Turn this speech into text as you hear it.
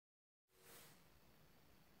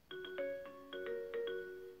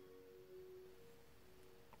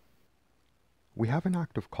we have an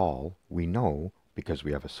active call, we know because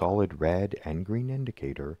we have a solid red and green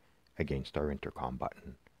indicator against our intercom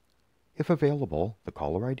button. If available, the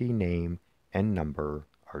caller ID name and number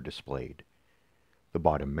are displayed. The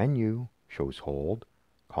bottom menu shows hold,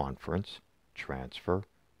 conference, transfer,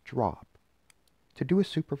 drop. To do a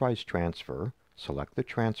supervised transfer, select the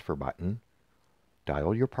transfer button,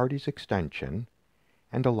 dial your party's extension,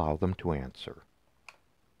 and allow them to answer.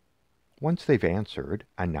 Once they've answered,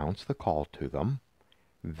 announce the call to them,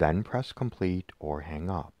 then press complete or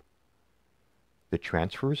hang up. The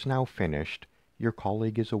transfer is now finished. Your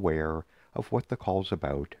colleague is aware of what the call's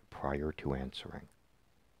about prior to answering.